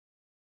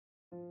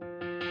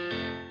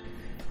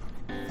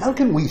How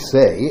can we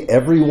say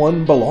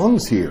everyone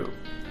belongs here?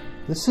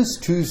 This is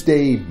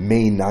Tuesday,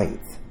 May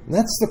 9th. And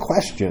that's the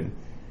question.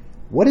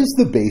 What is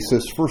the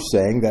basis for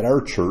saying that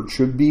our church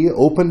should be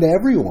open to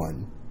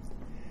everyone?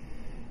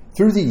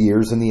 Through the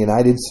years in the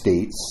United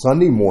States,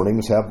 Sunday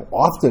mornings have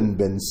often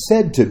been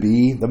said to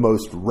be the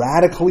most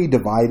radically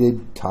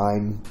divided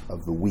time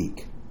of the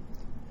week.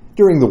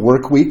 During the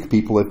work week,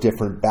 people of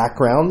different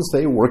backgrounds,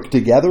 they work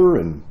together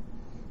and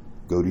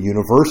go to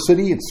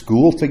university and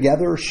school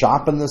together,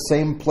 shop in the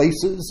same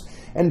places,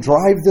 and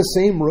drive the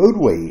same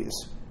roadways.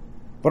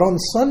 But on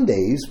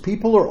Sundays,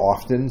 people are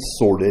often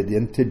sorted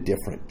into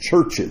different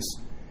churches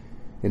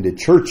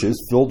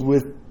filled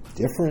with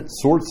different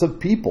sorts of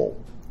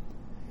people.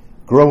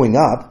 Growing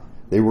up,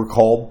 they were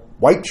called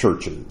white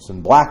churches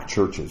and black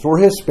churches or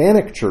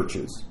Hispanic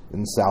churches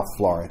in South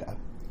Florida.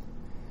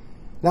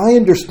 Now, I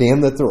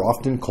understand that there are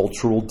often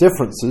cultural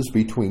differences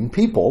between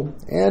people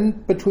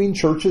and between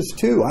churches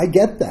too. I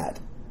get that.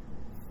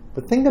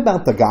 But think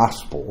about the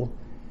gospel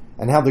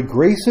and how the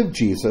grace of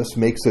Jesus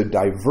makes a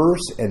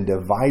diverse and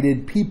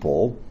divided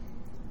people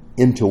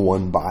into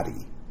one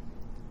body.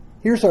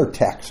 Here's our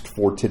text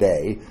for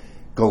today,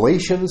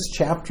 Galatians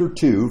chapter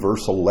 2,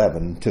 verse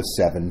 11 to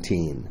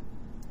 17.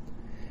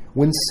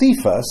 When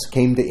Cephas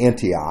came to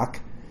Antioch,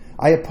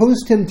 I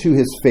opposed him to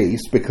his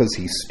face because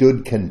he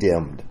stood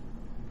condemned.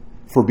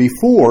 For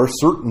before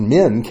certain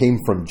men came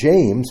from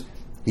James,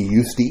 he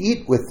used to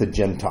eat with the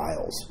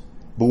Gentiles.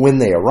 But when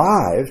they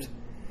arrived,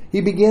 he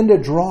began to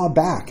draw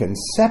back and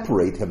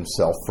separate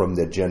himself from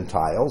the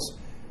Gentiles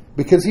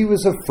because he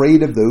was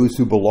afraid of those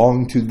who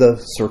belonged to the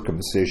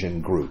circumcision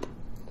group.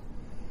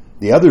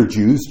 The other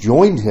Jews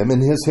joined him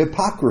in his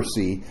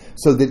hypocrisy,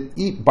 so that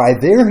by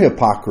their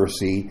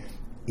hypocrisy,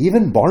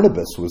 even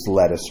Barnabas was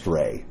led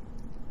astray.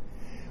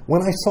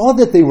 When I saw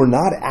that they were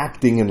not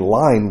acting in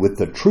line with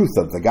the truth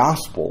of the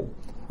gospel,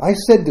 I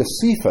said to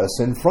Cephas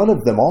in front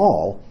of them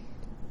all,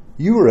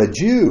 "You are a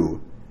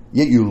Jew,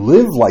 yet you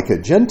live like a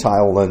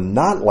Gentile and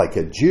not like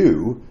a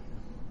Jew.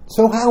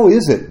 So how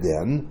is it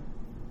then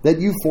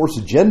that you force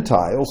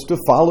Gentiles to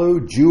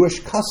follow Jewish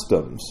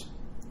customs?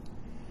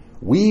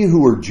 We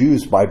who are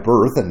Jews by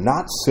birth and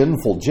not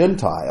sinful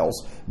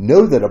Gentiles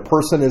know that a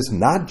person is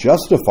not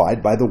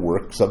justified by the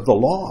works of the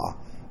law,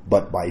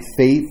 but by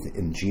faith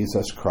in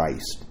Jesus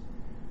Christ.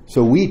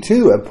 So we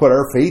too have put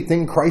our faith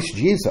in Christ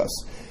Jesus,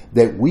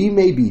 that we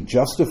may be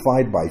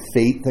justified by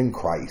faith in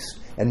Christ,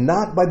 and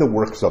not by the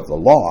works of the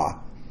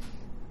law,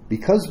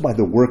 because by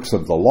the works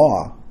of the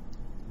law,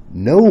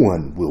 no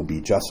one will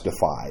be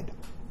justified."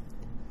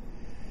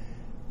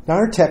 Now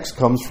our text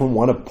comes from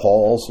one of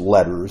Paul's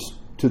letters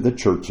to the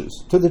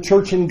churches, to the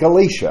church in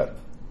Galatia.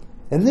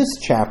 In this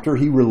chapter,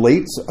 he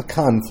relates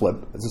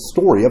the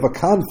story of a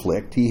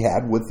conflict he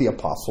had with the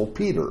Apostle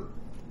Peter.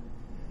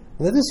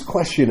 Now, this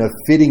question of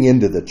fitting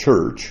into the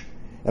church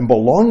and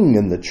belonging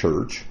in the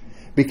church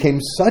became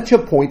such a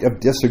point of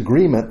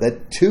disagreement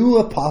that two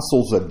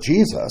apostles of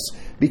Jesus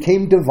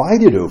became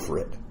divided over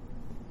it.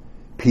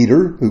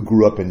 Peter, who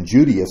grew up in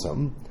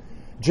Judaism,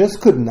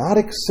 just could not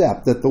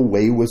accept that the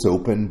way was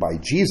opened by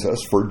Jesus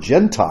for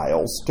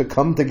Gentiles to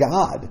come to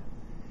God.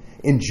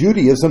 In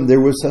Judaism, there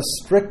was a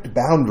strict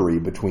boundary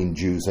between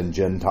Jews and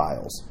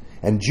Gentiles,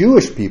 and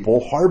Jewish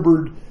people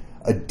harbored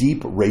a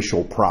deep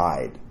racial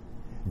pride.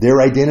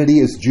 Their identity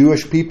as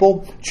Jewish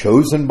people,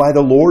 chosen by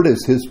the Lord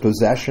as his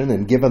possession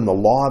and given the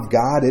law of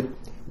God, it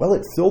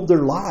filled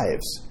their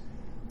lives.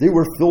 They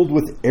were filled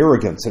with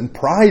arrogance and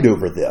pride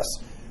over this.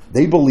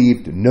 They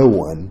believed no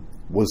one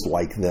was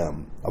like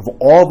them. Of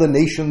all the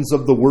nations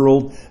of the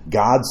world,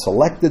 God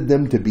selected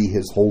them to be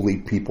his holy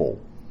people.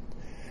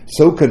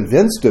 So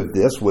convinced of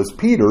this was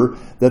Peter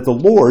that the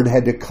Lord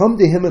had to come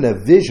to him in a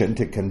vision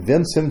to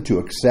convince him to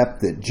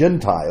accept that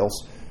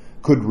Gentiles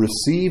could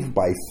receive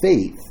by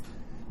faith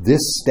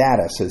this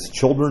status as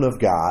children of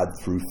God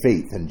through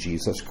faith in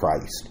Jesus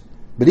Christ.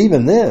 But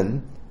even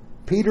then,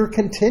 Peter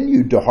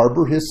continued to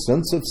harbor his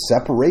sense of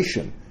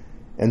separation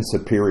and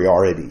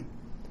superiority.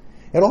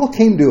 It all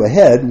came to a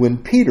head when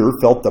Peter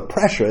felt the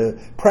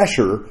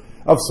pressure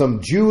of some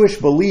Jewish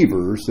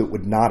believers that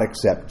would not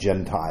accept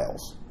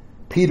Gentiles.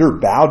 Peter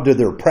bowed to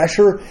their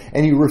pressure,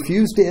 and he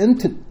refused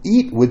to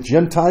eat with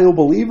Gentile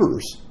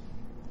believers.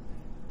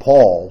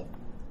 Paul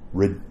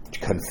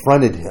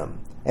confronted him.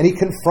 And he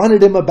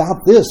confronted him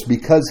about this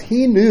because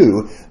he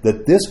knew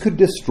that this could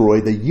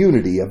destroy the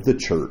unity of the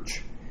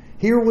church.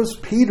 Here was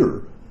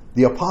Peter,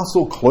 the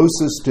apostle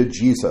closest to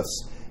Jesus,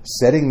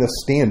 setting the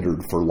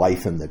standard for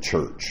life in the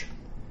church.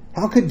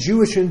 How could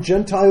Jewish and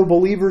Gentile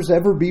believers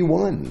ever be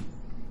one?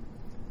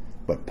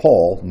 But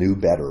Paul knew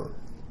better.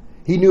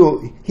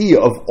 He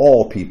of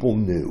all people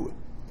knew.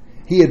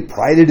 He had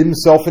prided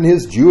himself in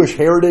his Jewish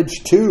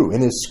heritage too, in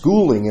his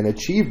schooling and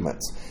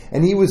achievements,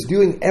 and he was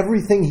doing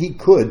everything he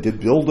could to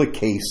build a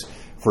case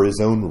for his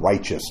own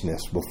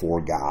righteousness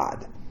before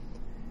God.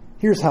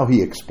 Here's how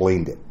he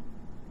explained it.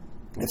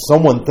 If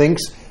someone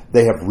thinks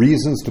they have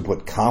reasons to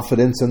put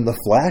confidence in the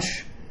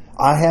flesh,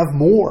 I have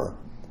more.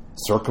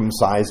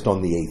 Circumcised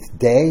on the 8th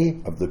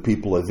day, of the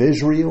people of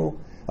Israel,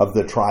 of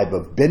the tribe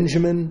of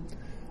Benjamin,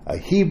 a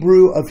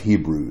Hebrew of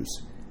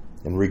Hebrews,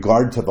 in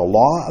regard to the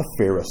law a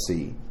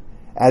Pharisee,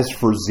 as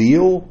for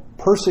zeal,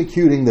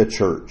 persecuting the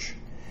church,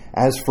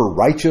 as for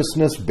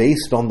righteousness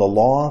based on the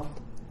law,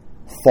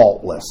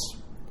 faultless.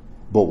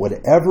 But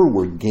whatever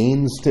were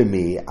gains to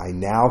me, I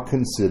now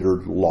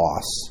considered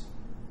loss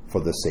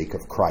for the sake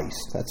of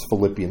Christ. That's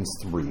Philippians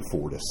 3,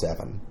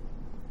 4-7.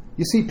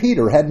 You see,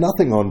 Peter had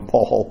nothing on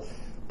Paul.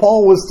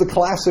 Paul was the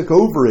classic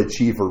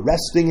overachiever,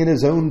 resting in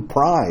his own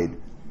pride.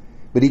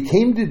 But he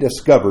came to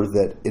discover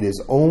that it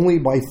is only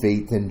by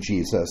faith in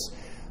Jesus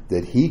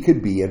that he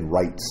could be in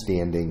right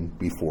standing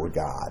before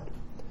God.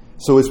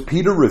 So as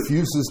Peter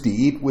refuses to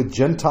eat with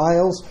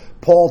Gentiles,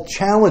 Paul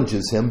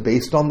challenges him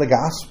based on the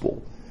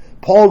gospel.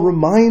 Paul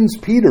reminds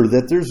Peter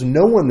that there's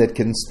no one that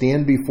can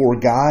stand before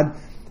God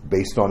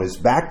based on his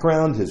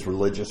background, his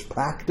religious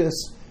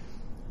practice,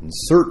 and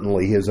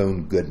certainly his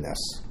own goodness.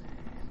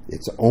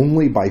 It's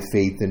only by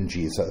faith in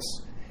Jesus,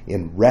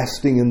 in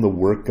resting in the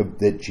work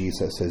that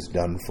Jesus has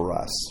done for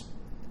us.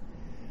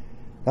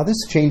 Now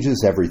this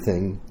changes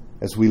everything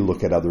as we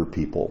look at other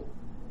people.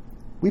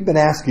 We've been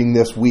asking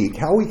this week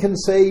how we can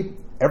say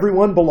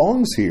everyone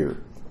belongs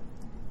here.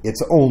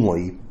 It's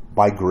only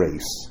by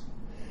grace.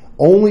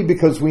 Only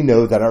because we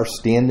know that our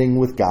standing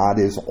with God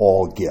is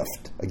all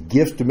gift, a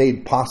gift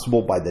made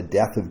possible by the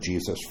death of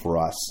Jesus for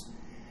us.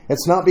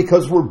 It's not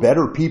because we're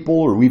better people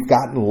or we've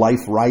gotten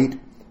life right.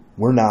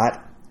 We're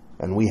not,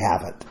 and we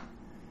haven't.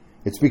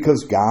 It's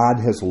because God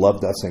has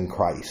loved us in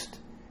Christ.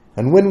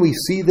 And when we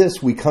see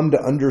this, we come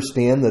to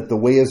understand that the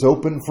way is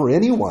open for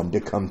anyone to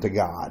come to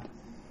God.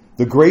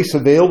 The grace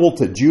available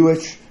to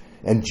Jewish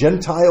and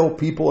Gentile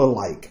people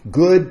alike,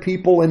 good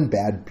people and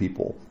bad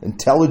people,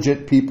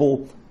 intelligent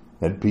people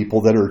and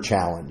people that are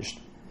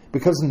challenged,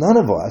 because none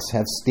of us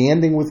have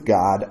standing with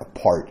God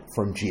apart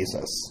from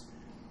Jesus.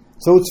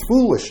 So it's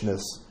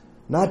foolishness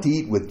not to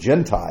eat with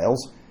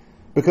Gentiles,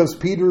 because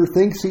Peter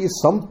thinks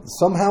he's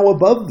somehow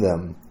above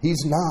them.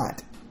 He's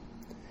not.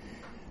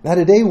 Now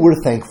today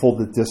we're thankful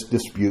that this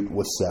dispute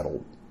was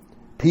settled.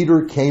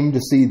 Peter came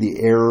to see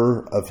the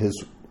error of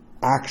his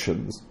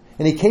actions,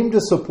 and he came to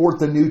support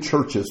the new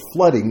churches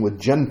flooding with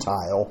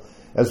Gentile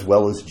as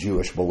well as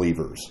Jewish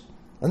believers.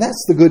 And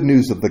that's the good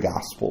news of the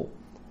gospel.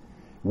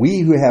 We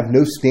who have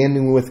no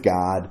standing with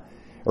God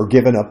are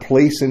given a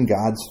place in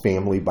God's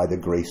family by the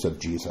grace of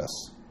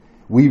Jesus.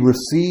 We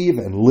receive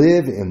and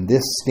live in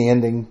this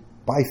standing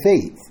by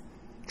faith,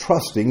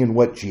 trusting in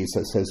what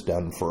Jesus has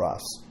done for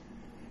us.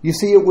 You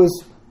see, it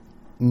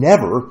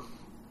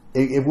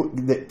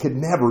could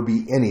never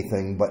be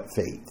anything but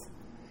faith.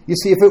 You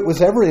see, if it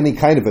was ever any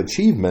kind of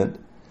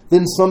achievement,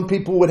 then some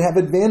people would have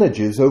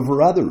advantages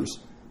over others.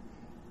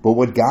 But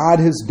what God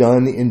has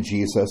done in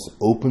Jesus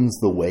opens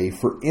the way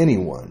for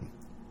anyone,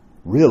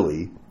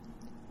 really,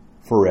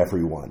 for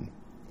everyone.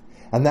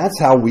 And that's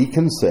how we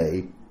can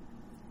say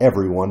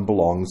everyone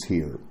belongs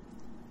here.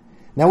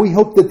 Now we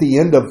hope that the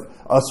end of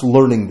us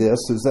learning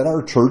this is that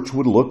our church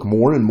would look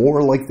more and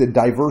more like the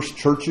diverse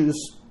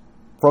churches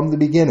from the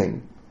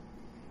beginning,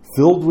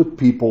 filled with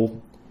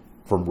people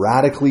from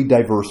radically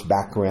diverse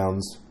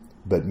backgrounds,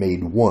 but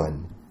made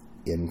one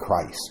in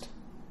Christ.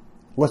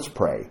 Let's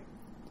pray.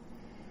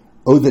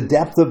 Oh, the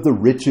depth of the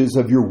riches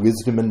of your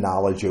wisdom and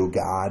knowledge, O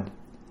God!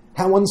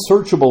 How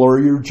unsearchable are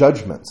your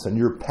judgments and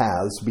your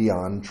paths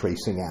beyond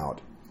tracing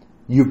out.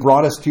 You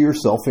brought us to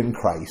yourself in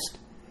Christ.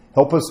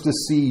 Help us to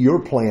see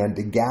your plan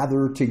to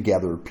gather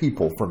together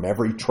people from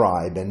every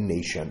tribe and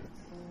nation.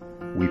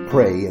 We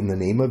pray in the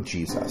name of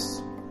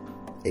Jesus.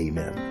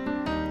 Amen.